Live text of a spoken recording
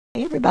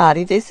Hey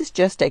everybody, this is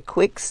just a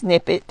quick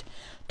snippet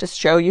to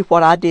show you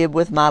what I did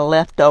with my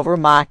leftover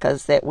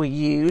micas that we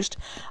used.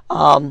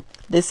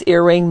 This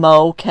earring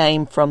mold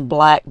came from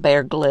Black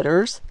Bear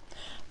Glitters,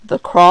 the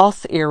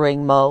cross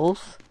earring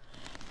molds,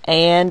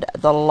 and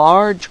the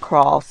large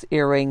cross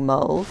earring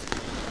molds,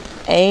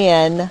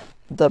 and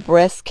the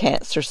breast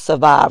cancer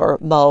survivor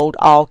mold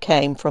all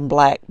came from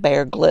Black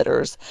Bear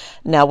Glitters.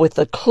 Now with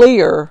the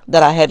clear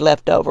that I had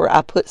left over,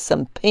 I put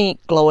some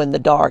pink glow in the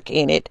dark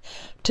in it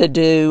to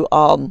do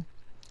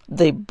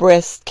the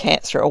breast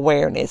cancer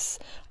awareness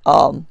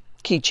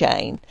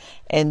keychain.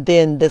 And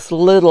then this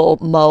little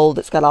mold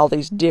that's got all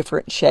these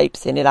different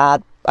shapes in it, I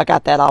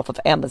got that off of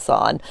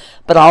Amazon.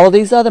 But all of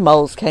these other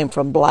molds came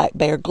from Black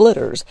Bear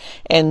Glitters.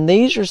 And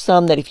these are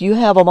some that if you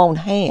have them on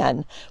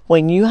hand,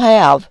 when you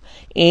have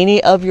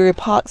any of your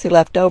epoxy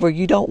left over,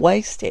 you don't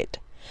waste it.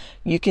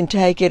 You can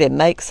take it and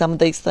make some of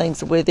these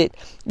things with it.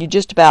 You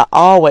just about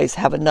always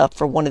have enough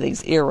for one of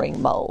these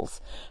earring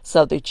molds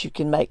so that you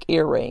can make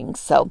earrings.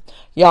 So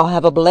y'all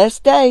have a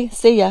blessed day.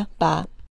 See ya. Bye.